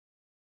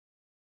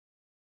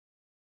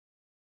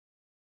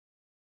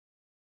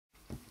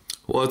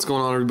What's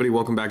going on, everybody?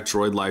 Welcome back to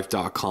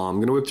droidlife.com. I'm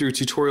going to whip through a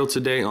tutorial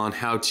today on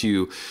how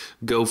to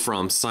go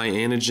from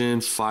Cyanogen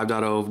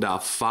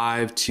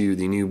 5.0.5 to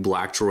the new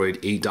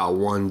Blackdroid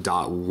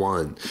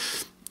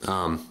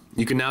 8.1.1.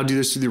 You can now do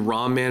this through the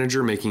ROM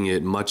manager, making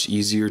it much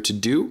easier to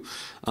do.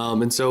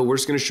 And so we're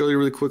just going to show you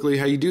really quickly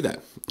how you do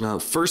that.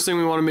 First thing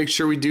we want to make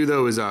sure we do,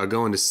 though, is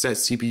go into Set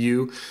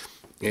CPU.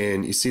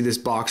 And you see this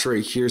box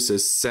right here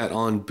says Set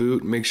on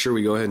Boot. Make sure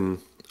we go ahead and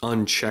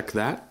uncheck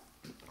that.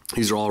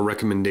 These are all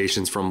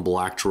recommendations from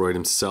Blackdroid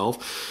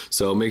himself,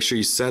 so make sure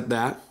you set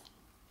that.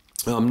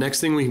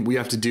 Next thing we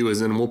have to do is,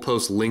 and we'll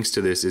post links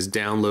to this, is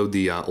download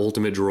the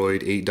Ultimate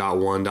Droid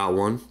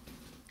 8.1.1,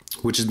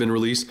 which has been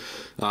released.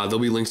 There'll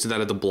be links to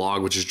that at the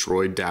blog, which is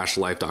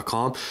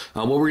droid-life.com.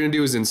 What we're going to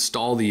do is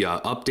install the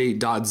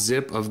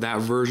update.zip of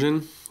that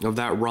version of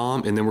that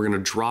ROM, and then we're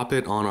going to drop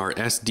it on our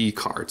SD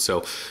card.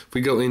 So if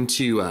we go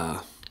into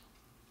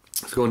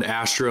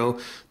Astro,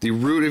 the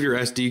root of your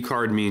SD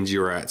card means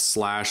you're at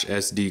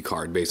 /SD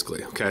card,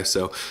 basically. Okay,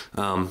 so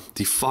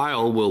the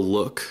file will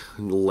look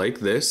like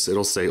this.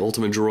 It'll say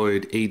Ultimate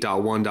Droid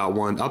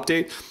 8.1.1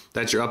 update.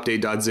 That's your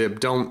update.zip.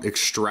 Don't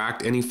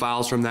extract any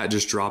files from that.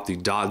 Just drop the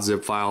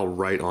 .zip file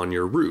right on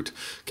your root.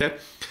 Okay.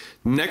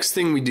 Next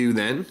thing we do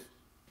then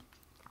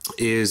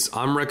is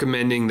I'm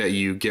recommending that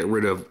you get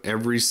rid of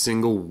every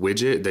single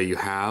widget that you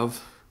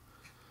have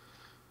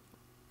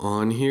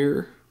on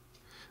here.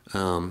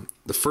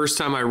 The first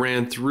time I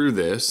ran through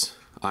this,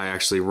 I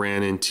actually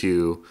ran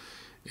into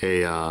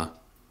a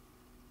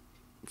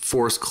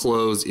force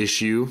close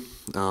issue.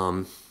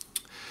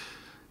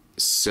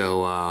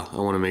 So I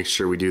want to make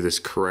sure we do this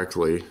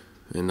correctly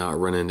and not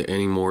run into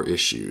any more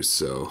issues.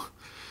 So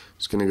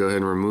just going to go ahead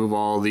and remove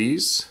all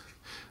these.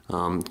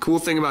 Cool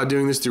thing about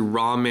doing this through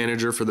ROM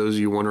Manager, for those of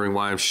you wondering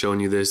why I'm showing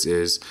you this,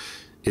 is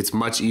it's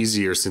much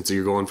easier since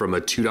you're going from a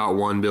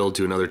 2.1 build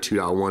to another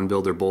 2.1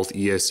 build. They're both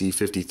ESE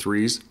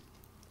 53s.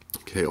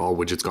 Okay, all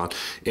widgets gone.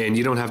 And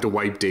you don't have to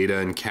wipe data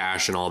and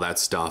cache and all that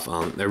stuff.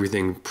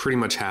 Everything pretty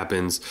much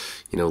happens,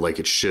 you know, like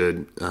it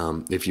should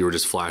if you were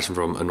just flashing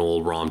from an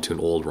old ROM to an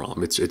old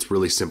ROM. It's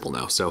really simple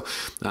now. So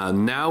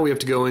now we have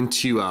to go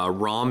into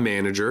ROM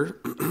Manager.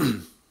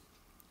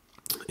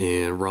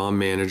 And ROM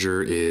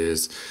Manager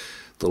is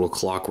the little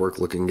clockwork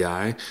looking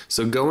guy.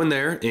 So go in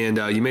there, and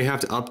you may have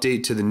to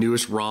update to the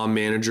newest ROM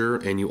Manager,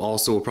 and you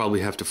also will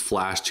probably have to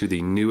flash to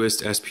the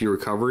newest SP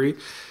recovery.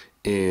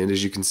 And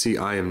as you can see,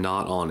 I am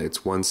not on it.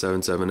 It's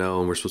 1770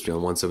 and we're supposed to be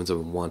on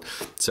 1771.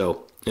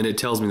 So, and it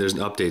tells me there's an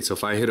update. So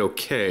if I hit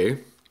OK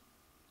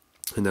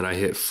and then I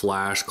hit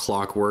flash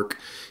clockwork,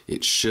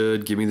 it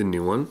should give me the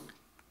new one.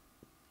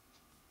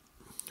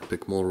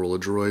 Big Motorola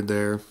Droid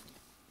there.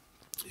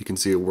 You can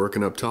see it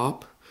working up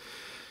top.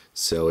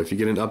 So if you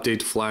get an update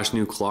to flash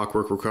new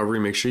clockwork recovery,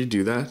 make sure you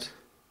do that.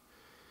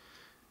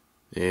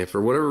 And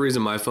for whatever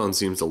reason, my phone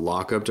seems to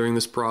lock up during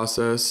this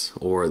process,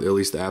 or at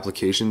least the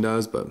application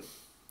does, but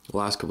the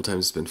last couple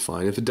times it's been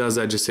fine. If it does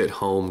that, just hit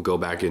home, go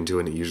back into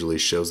it, and it usually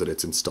shows that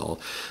it's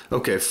installed.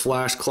 Okay,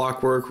 flash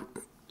clockwork,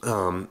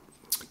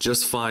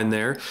 just fine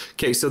there.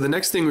 Okay, so the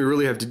next thing we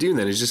really have to do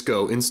then is just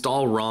go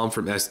install ROM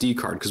from SD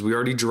card, because we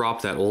already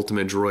dropped that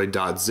Ultimate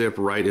Droid.zip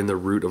right in the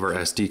root of our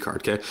SD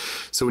card. Okay,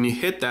 so when you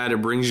hit that,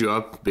 it brings you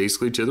up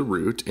basically to the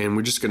root, and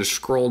we're just going to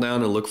scroll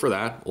down and look for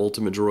that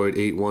Ultimate Droid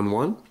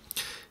 8.1.1.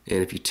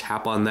 And if you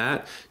tap on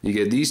that, you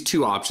get these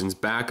two options: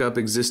 backup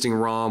existing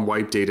ROM,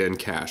 wipe data, and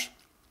cache.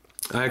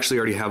 I actually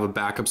already have a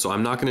backup, so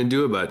I'm not going to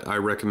do it, but I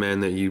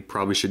recommend that you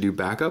probably should do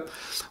backup.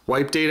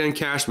 Wipe data and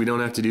cache we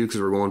don't have to do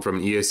because we're going from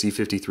an ESE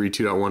 53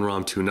 2.1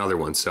 ROM to another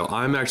one. So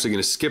I'm actually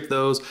going to skip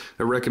those.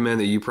 I recommend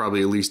that you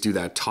probably at least do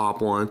that top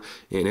one.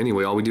 And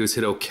anyway, all we do is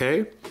hit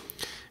OK,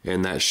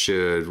 and that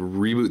should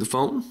reboot the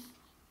phone.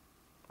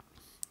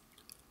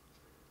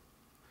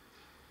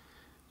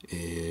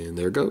 And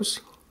there it goes.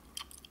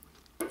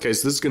 Okay,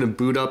 so this is going to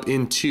boot up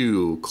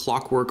into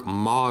Clockwork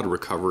Mod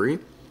Recovery.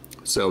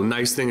 So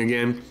nice thing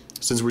again,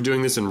 since we're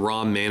doing this in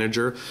ROM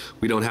Manager,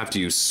 we don't have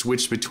to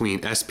switch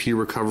between SP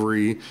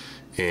recovery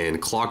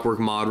and Clockwork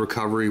Mod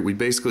Recovery. We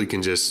basically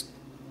can just,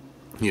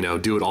 you know,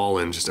 do it all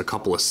in just a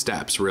couple of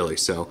steps, really.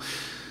 So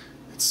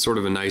it's sort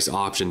of a nice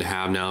option to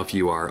have now if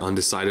you are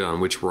undecided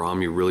on which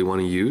ROM you really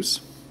want to use.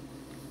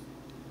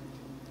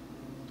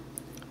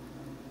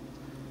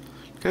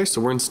 Okay, so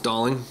we're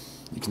installing.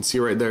 You can see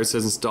right there it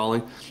says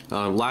installing.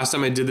 Last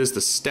time I did this, the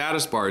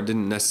status bar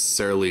didn't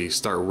necessarily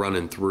start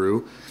running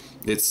through.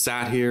 It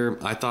sat here.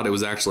 I thought it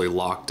was actually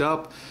locked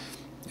up,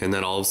 and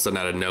then all of a sudden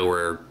out of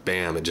nowhere,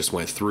 bam, it just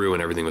went through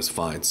and everything was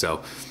fine.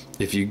 So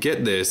if you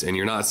get this and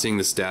you're not seeing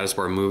the status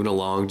bar moving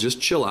along, just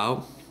chill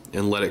out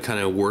and let it kind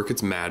of work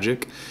its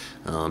magic.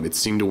 It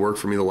seemed to work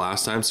for me the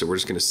last time, so we're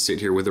just going to sit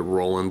here with it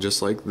rolling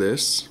just like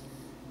this.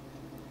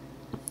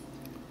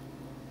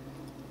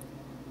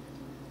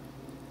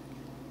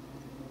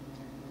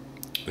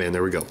 And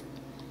there we go.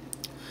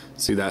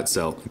 See that?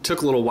 So it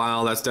took a little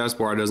while. That status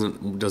bar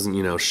doesn't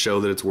you know,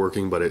 show that it's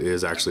working, but it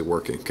is actually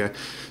working. Okay,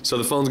 so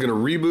the phone's going to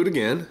reboot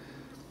again,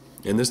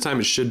 and this time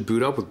it should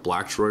boot up with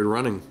Blackdroid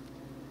running.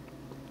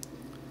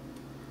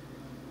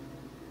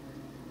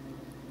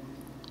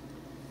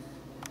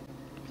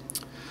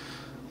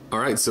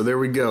 Alright, so there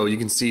we go. You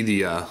can see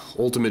the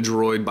Ultimate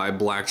Droid by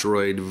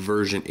Blackdroid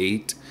version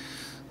 8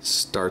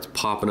 starts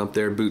popping up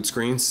there, boot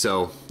screen.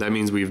 So that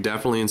means we've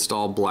definitely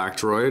installed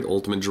Blackdroid,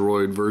 Ultimate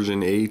Droid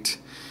version 8.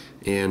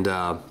 And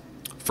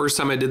first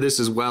time I did this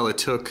as well, it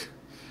took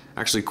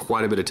actually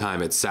quite a bit of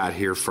time. It sat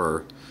here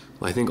for,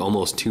 I think,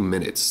 almost 2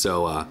 minutes.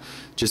 So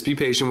just be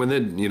patient with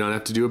it. You don't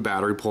have to do a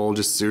battery pull.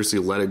 Just seriously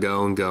let it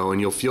go, and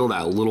you'll feel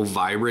that little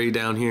vibrate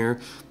down here.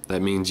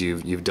 That means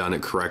you've done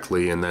it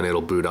correctly, and then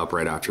it'll boot up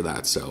right after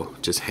that. So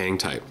just hang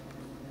tight.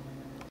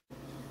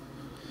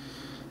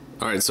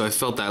 Alright, so I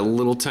felt that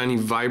little tiny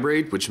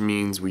vibrate, which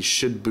means we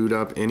should boot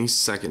up any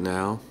second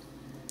now.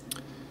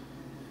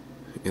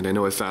 And I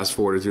know I fast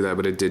forwarded through that,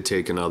 but it did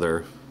take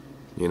another,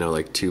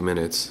 like 2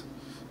 minutes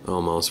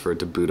almost for it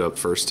to boot up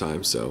first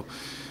time. So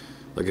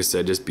like I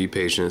said, just be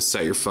patient,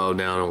 set your phone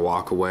down and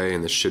walk away,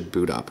 and this should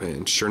boot up.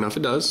 And sure enough,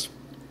 it does.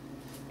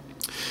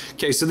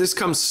 Okay, so this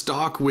comes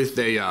stock with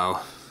a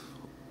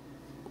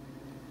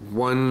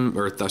 1000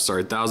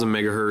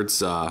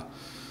 megahertz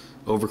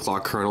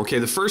overclock kernel. Okay,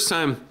 the first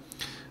time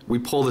we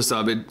pull this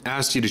up, it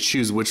asked you to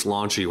choose which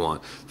launcher you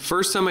want.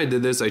 First time I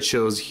did this, I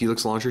chose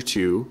Helix Launcher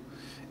 2,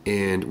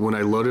 and when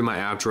I loaded my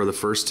app drawer the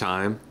first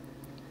time,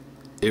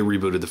 it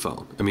rebooted the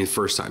phone.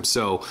 First time.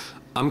 So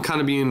I'm kind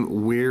of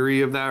being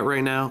weary of that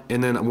right now.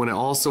 And then when I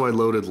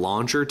loaded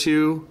Launcher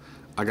 2,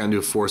 I got into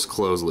a forced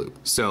close loop.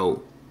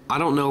 So I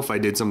don't know if I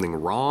did something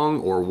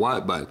wrong or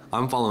what, but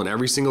I'm following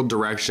every single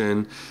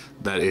direction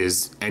that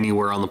is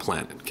anywhere on the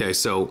planet. Okay,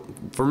 so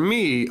for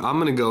me, I'm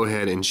gonna go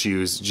ahead and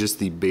choose just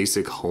the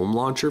basic home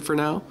launcher for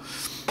now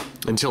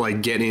until I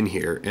get in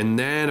here. And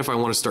then if I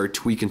wanna start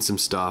tweaking some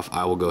stuff,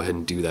 I will go ahead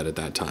and do that at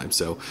that time.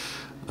 So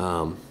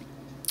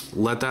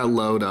let that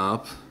load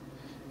up.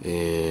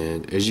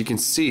 And as you can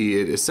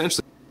see, it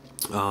essentially,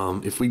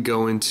 if we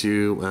go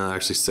into,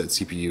 actually set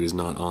CPU is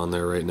not on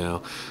there right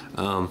now.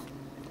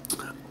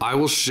 I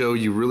will show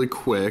you really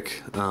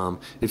quick.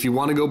 If you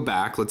want to go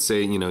back, let's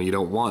say you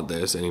don't want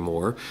this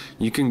anymore,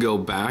 you can go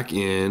back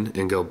in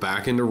and go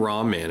back into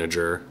ROM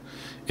Manager,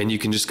 and you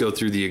can just go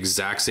through the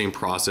exact same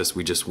process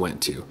we just went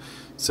to. It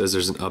says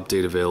there's an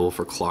update available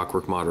for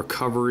Clockwork Mod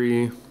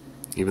recovery.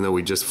 Even though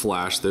we just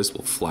flashed this,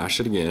 we'll flash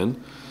it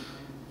again.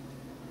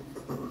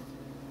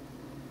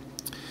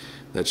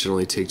 That should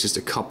only take just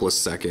a couple of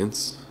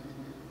seconds.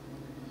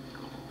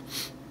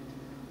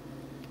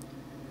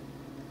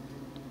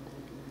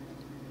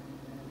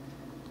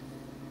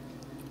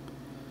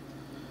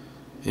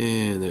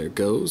 And there it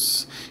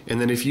goes. And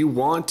then if you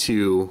want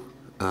to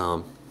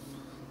go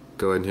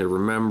ahead and hit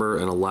remember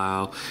and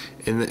allow,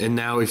 and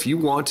now if you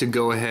want to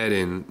go ahead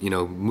and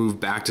move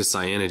back to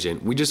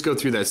Cyanogen, we just go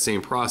through that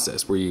same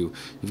process where you've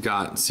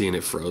got, seeing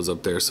it froze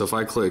up there. So if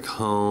I click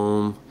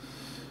home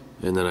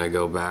and then I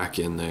go back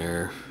in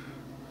there,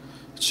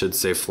 should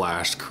say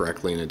flashed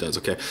correctly, and it does.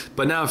 Okay,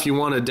 but now if you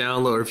want to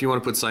download, or if you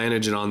want to put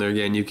Cyanogen on there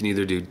again, you can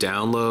either do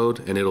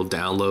download, and it'll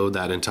download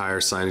that entire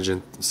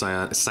Cyanogen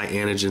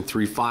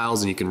 3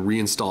 files, and you can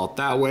reinstall it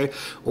that way,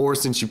 or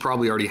since you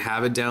probably already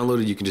have it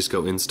downloaded, you can just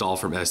go install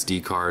from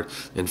SD card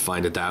and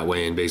find it that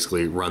way and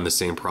basically run the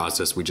same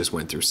process we just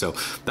went through. So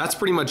that's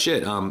pretty much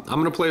it. I'm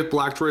going to play with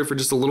Blackdroid for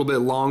just a little bit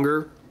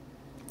longer.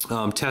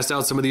 Test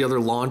out some of the other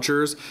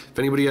launchers. If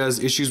anybody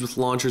has issues with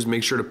launchers,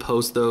 make sure to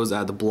post those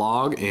at the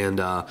blog, and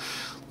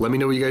let me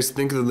know what you guys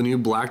think of the new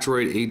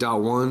Blackdroid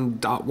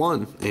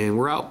 8.1.1. And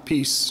we're out.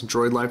 Peace.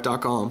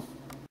 Droidlife.com.